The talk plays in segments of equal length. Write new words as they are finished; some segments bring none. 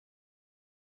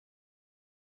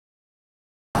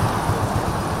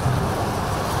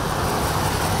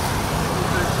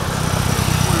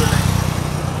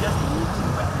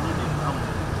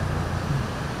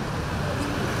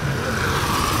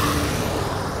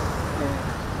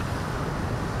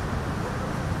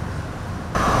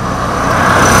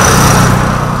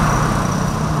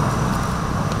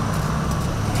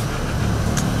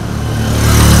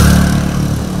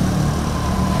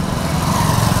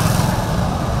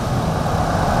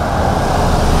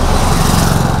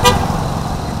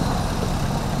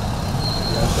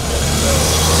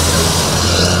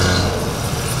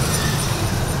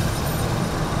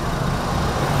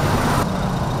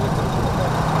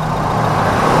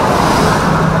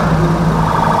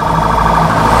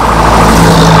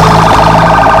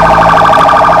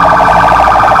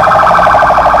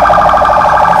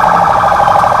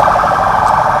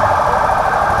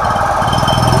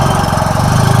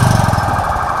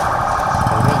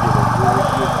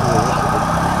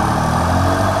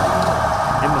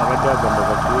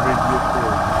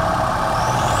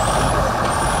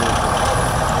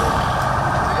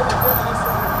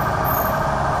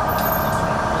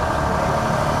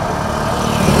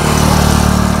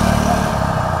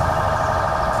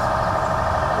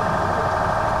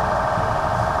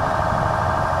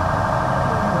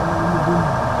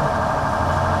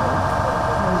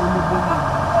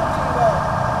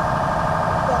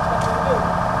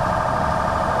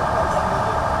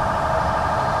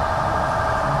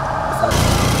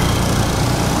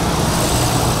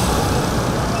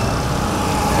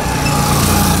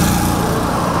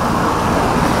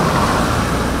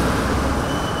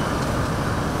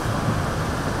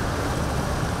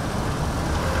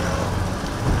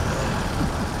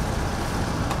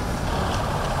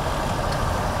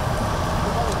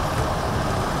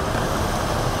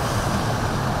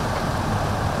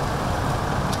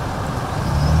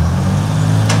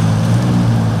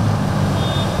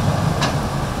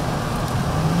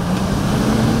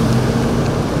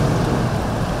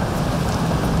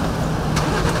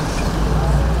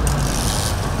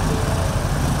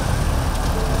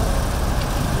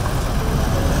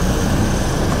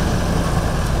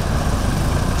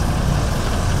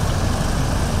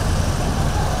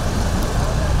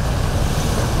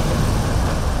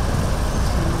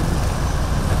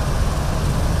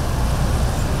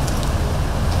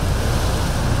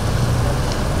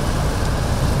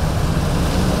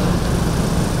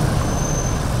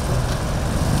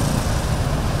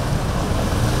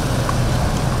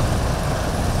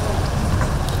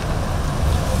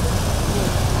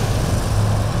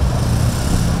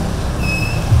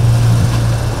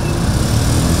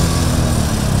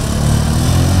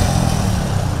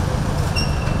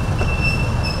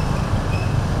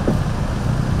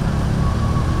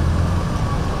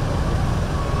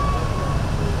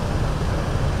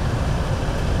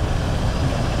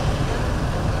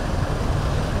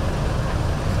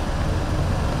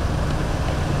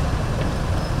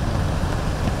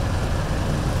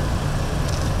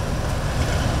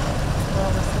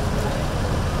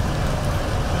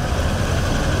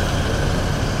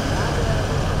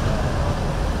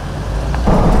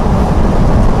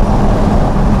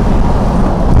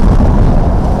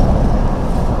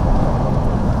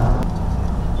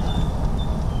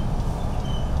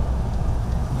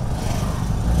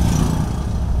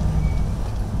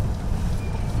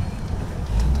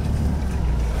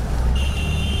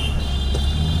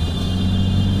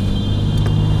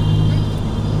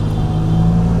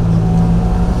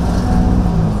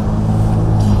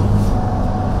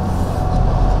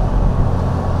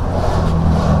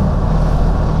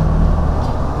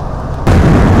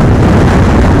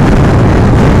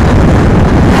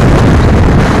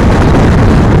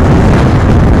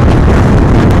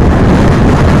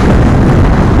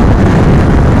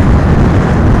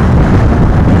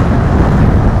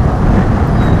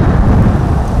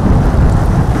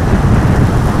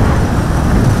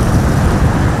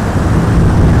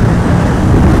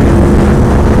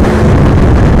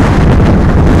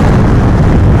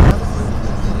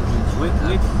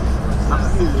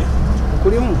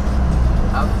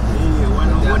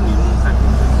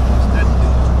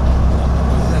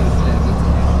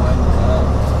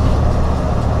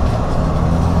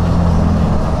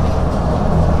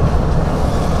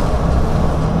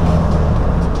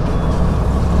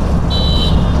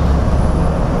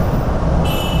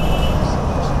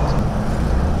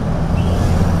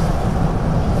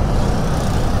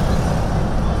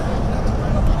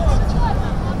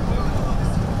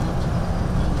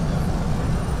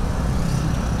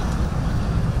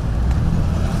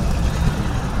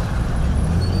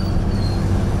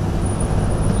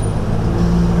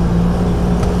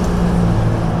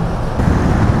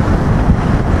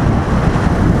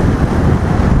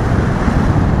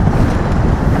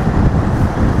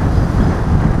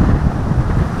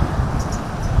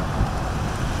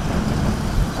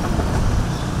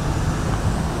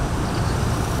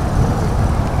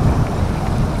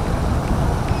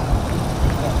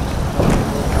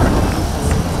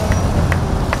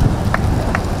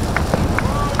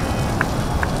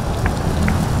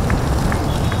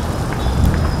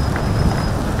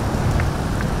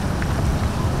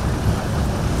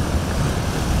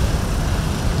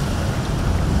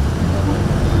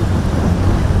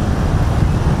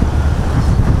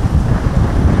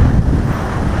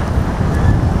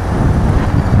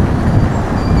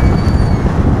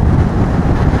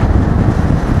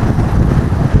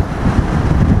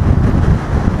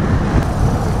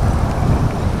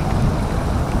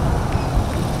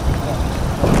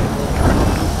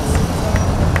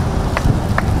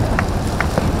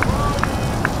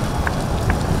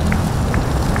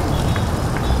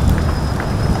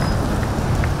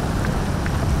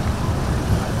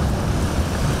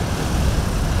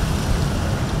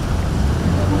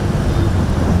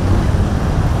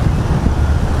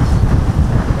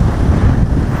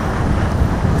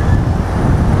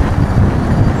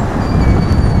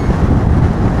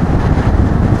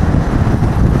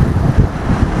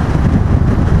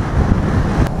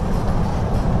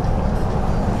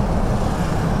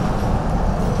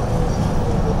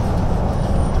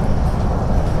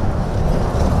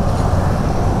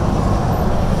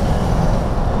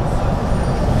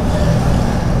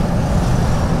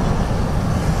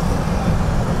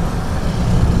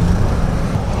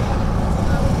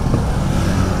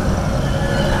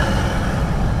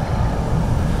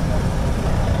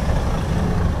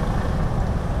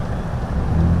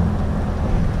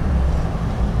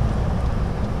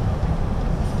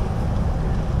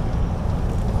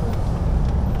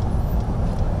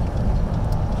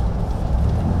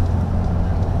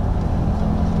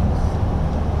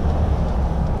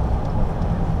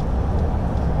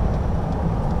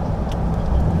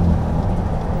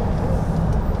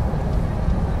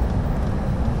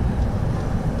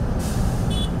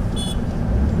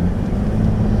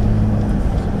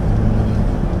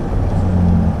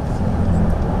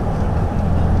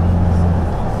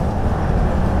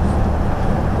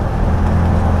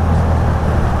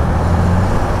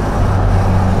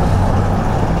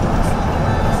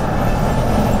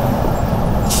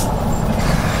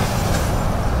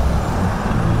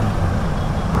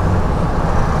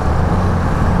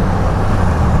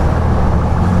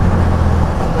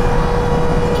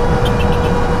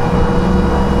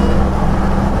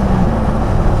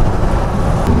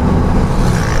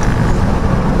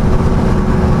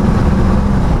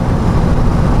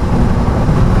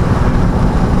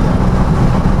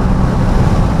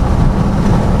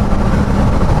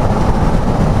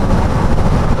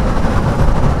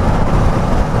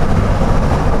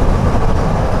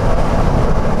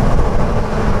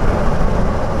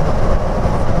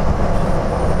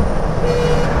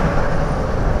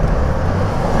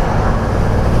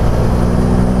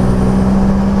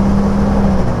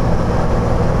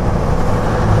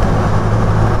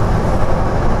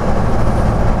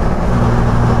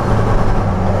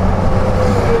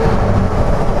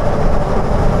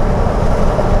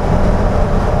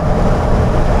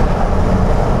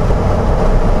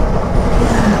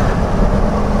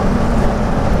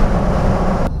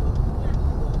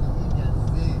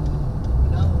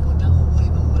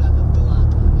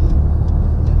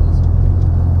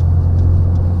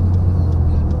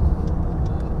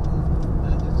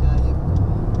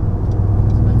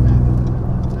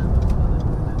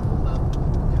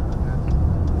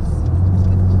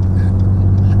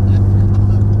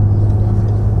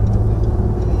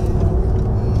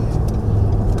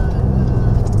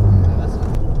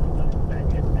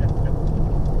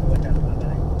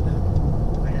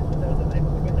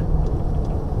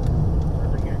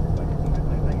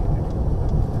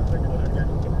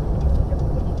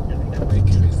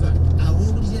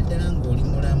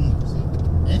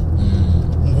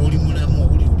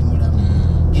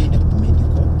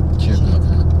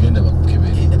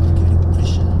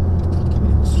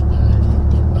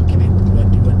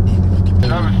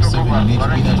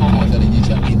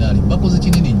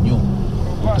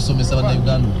kusomesa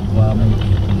bannayuganda okuvaamu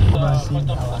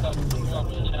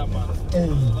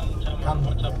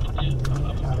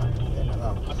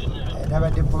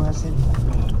nabadde poasedi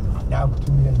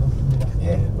nakutumira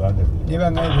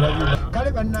nebanga ebirabyo kale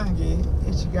bannange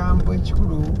ekigambo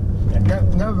ekikulu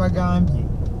nga bagambye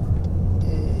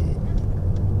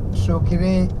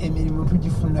tusookere emirimu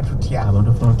tugifuna tutya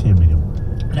abantu bafuna tutya emirimu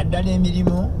naddala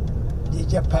emirimu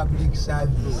gyekya public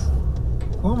service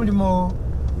kuba omulimu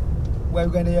gwa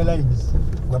Uganda Airlines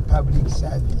gwa public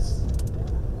service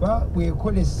kuba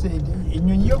bwekola essente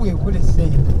ennyonyi yo bwekola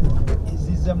essente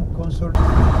ezizza mu consol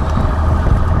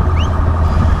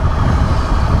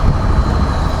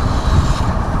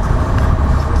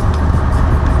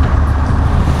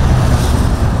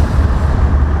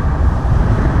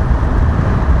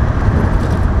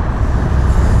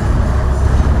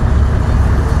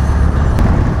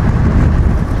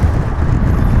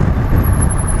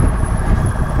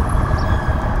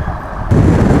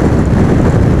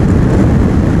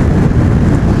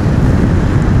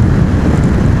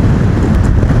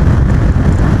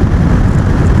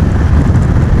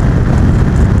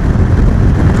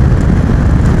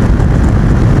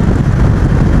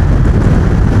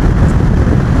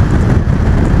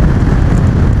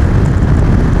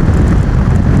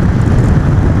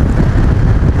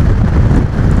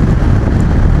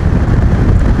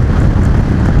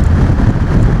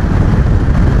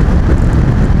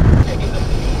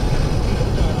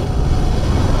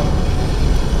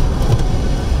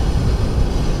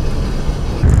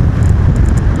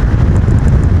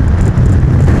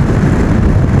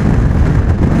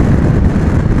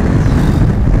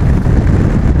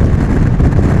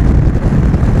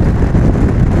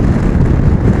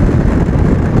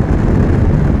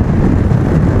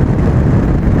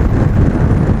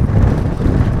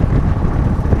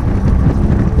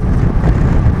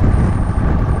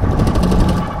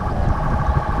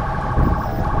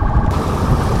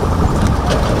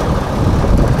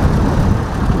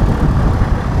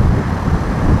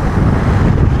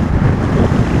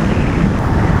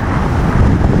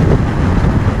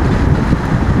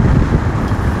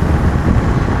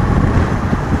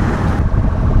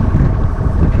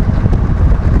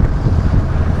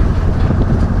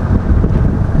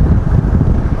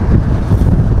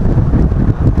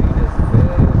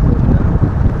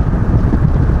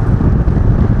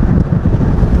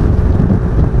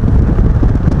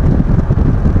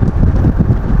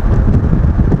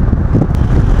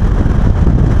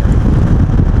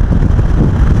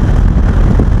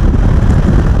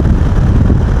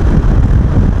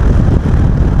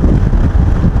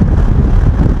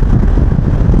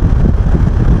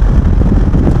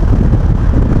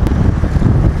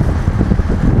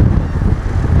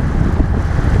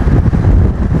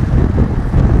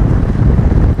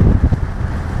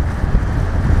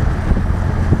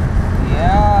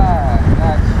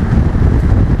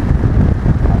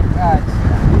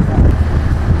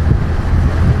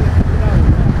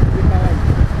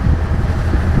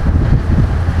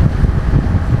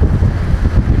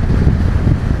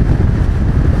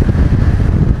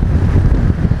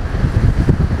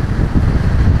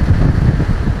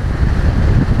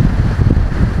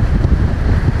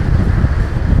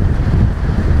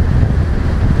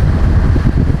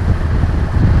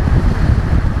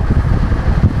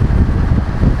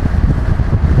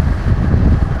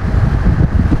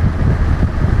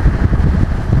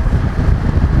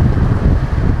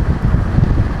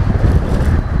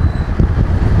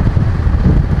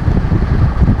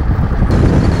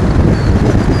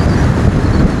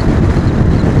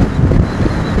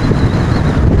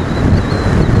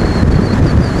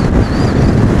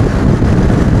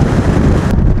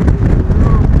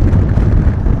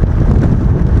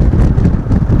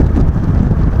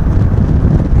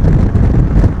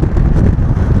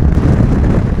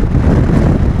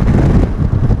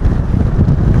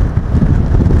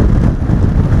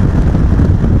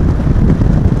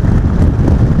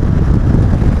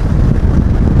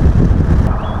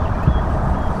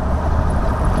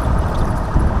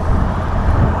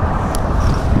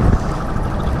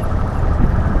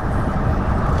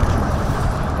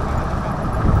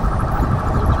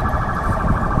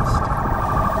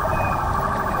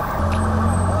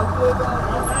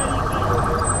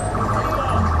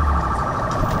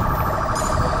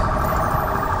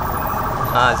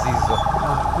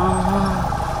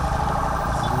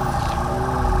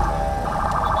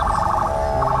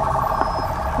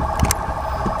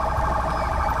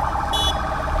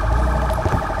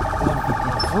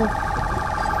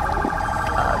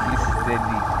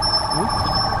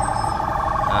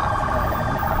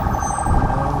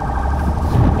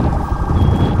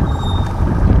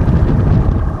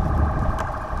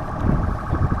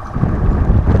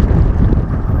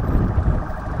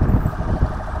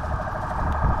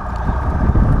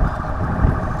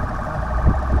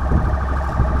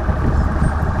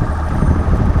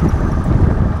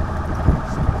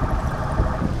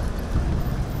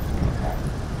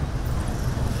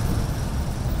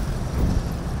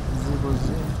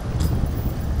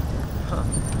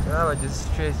Now just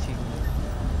stretching.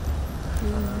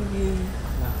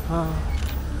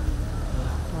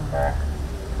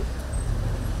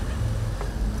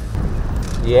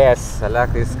 Yes, I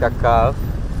like this cacao.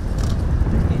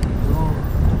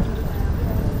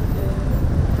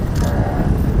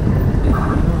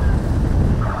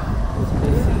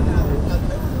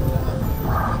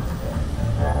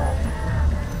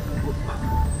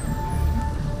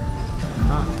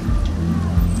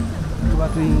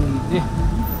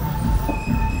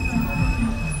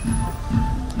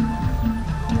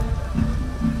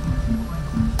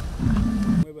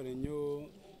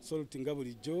 Nga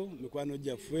bulijjo mikwano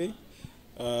gyaffe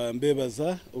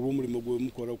mbebaza olw'omulimu gwe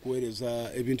mukola okuweereza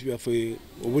ebintu byaffe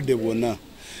obudde bwonna.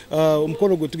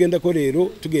 Omukolo gwe tugendako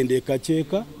leero tugenda e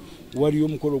Kaceeka, waliyo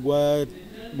omukolo gwe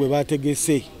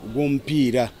baategese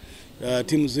gw'omupiira.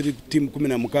 Tiimu ziri tiimu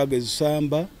 16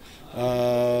 ezisamba,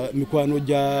 mikwano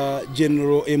gya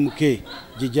General MK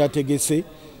gye gyategese,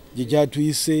 gye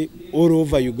gyatuyise all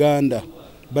over Uganda.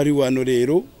 Bali wano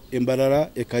leero e Mbarara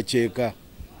e Kaceeka.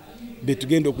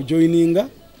 Betugenda okujoininga,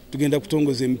 tugenda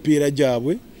kutongoza emipiira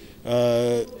gyabwe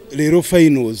leero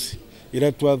finals,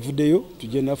 era twavuddeyo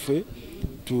tujje naffe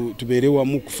tubeere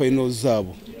wamu ku finals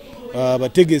zaabo.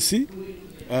 Abategesi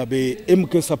be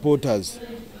MK supporters,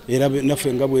 era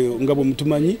naffe nga bwe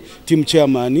mutumanyi team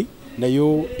chairman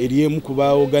nayo eriemu ku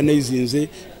baorganizinze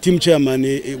team chairman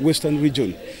Western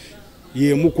Region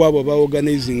yemu kwabo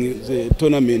abaorganizing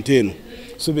tournament eno.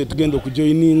 So betugenda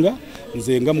okujoininga,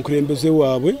 nze nga mukulembeze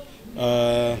waabwe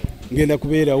ngenda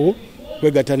kubeerawo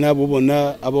kwegatta n'abo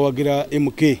bonna abawagira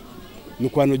MK,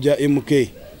 mikwano gya MK,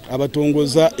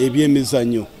 abatongoza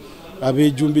ebyemizannyo,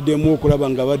 abeejumbiddemu okulaba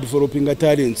nga badevelopinga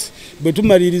talents. Bwe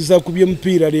tumaliriza ku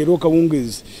by'omupiira leero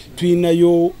kawungeezi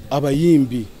tulinayo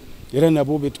abayimbi era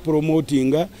nabo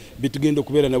betupromotinga, betugenda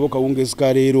okubeera nabo kawungeezi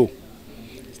ka leero.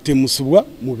 Temusubwa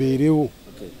mubeerewo.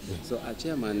 So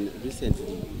chairman,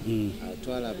 recently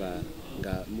twalaba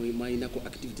nga mwayinako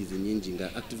activities nyingi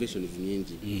nga activations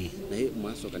nyingi naye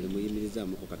mwasooka ne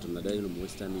muyimirizaamu ku Katonda ddala mu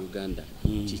Western Uganda,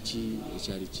 kiki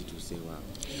ekyali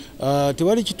kituuseewo?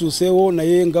 Tewali kituuseewo,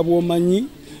 naye nga bw'omanyi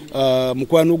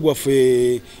mukwano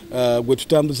gwaffe gwe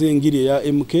tutambuza engiri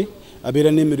eya MK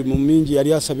abeera n'emirimu mingi,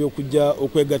 yali asabye okujja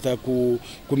okwegatta ku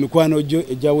mikwano gyo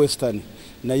egya Western,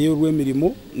 naye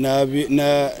olw'emirimu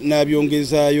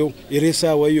n'abyongezaayo era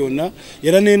essaawa yonna.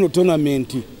 Era n'eno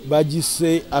tournament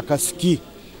bagisse akasiki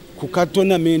ku ka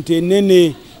tournament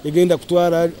enene egenda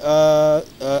kutwala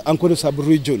Ankole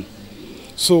sub-region.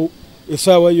 So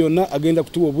essaawa yonna agenda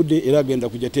kutuwa obudde era agenda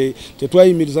kujja.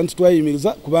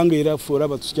 Tetwayimiriza kubanga era ffe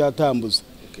olaba tukyatambuza.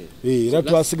 Era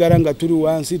twasigala nga tuli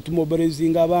wansi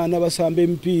tumobilizinga abaana basamba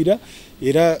emipiira,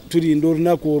 era tulinda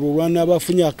olunaku olwo olwana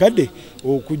abafunye akadde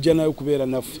okujja nayo kubeera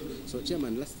naffe. So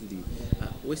chairman, lastly,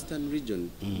 Western region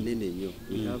nene nnyo.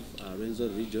 We have Renzo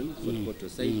region,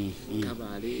 Fort side,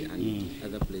 Kabale and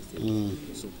other places.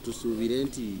 So tusuubire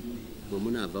nti bwe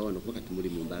munaava wano kuba kati muli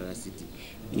mu Mbarara city,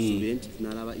 tusuubire nti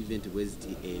tunalaba event bweziti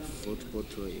Fort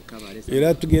Portal, Kabale.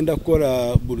 Era tugenda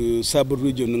kukola buli sub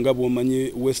region nga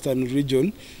bw'omanyi Western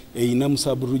region eyina mu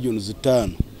sub regions 5.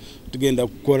 Tugenda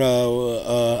kukola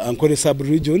Ankole sub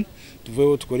region,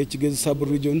 tuveewo tukole Kigezi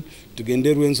sub region,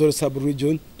 tugende Rwenzori sub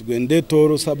region, tugende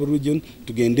Toro sub region,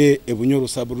 tugende Ebunyoro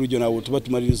sub region, awo tuba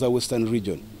tumaliriza Western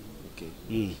region.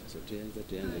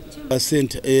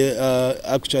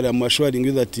 Actually, I'm assuring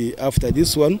you that after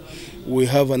this one, we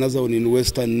have another one in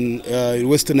Western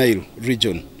Nile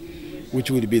region,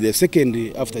 which will be the second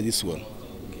after this one.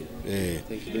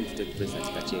 Thank you. Going to take place at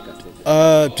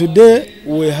Kaceeka. Today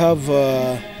we have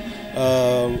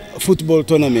football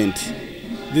tournament.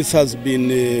 This has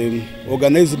been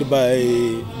organized by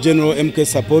General MK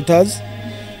supporters.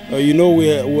 You know,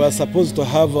 we are supposed to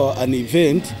have an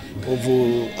event of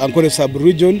Ankole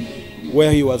sub-region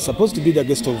where he was supposed to be the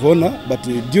guest of honor, but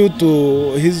due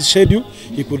to his schedule,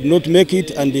 he could not make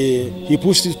it, and he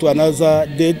pushed it to another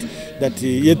date that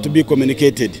yet to be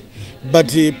communicated.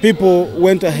 But people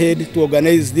went ahead to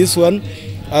organize this one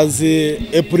as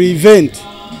a pre-event.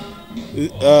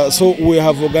 So we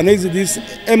have organized this,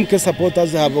 MK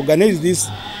supporters have organized this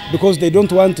because they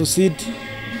don't want to sit.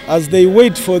 As they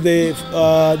wait for the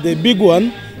big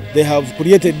one, they have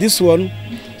created this one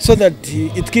so that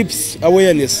it keeps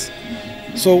awareness.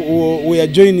 So we are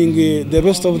joining the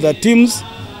rest of the teams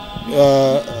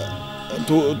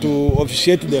to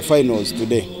officiate the finals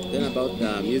today. Then about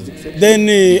the music section? Then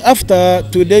after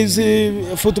today's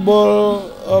football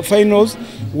finals,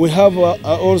 we have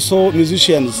also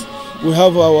musicians. We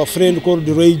have our friend called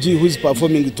Reiji who is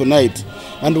performing tonight,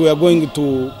 and we are going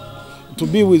to to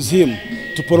be with him,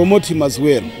 to promote him as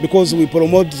well, because we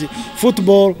promote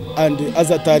football and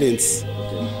other talents.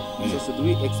 So should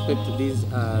we expect these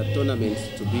tournaments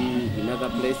to be in other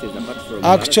places apart from?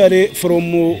 Actually, from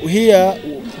here,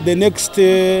 the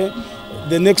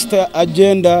next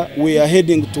agenda, we are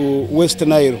heading to West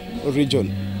Nile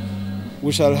region.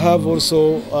 We shall have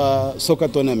also a soccer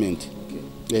tournament.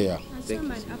 Okay. Yeah.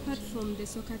 Apart from the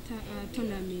soccer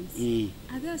tournaments,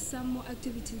 are there some more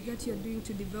activities that you're doing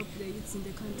to develop the youths in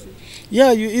the country?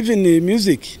 Yeah, even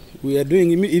music. We are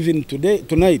doing even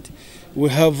tonight. We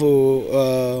have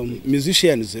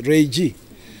musicians, Ray G.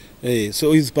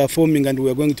 So he's performing and we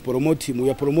are going to promote him. We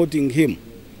are promoting him.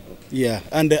 Yeah,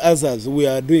 and the others, we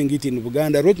are doing it in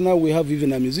Uganda. Right now we have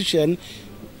even a musician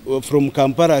from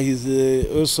Kampala. He's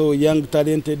also a young,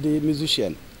 talented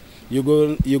musician. You're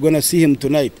going to see him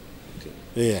tonight. Okay.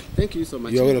 Yeah. Thank you so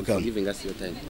much You're welcome. for giving us your time.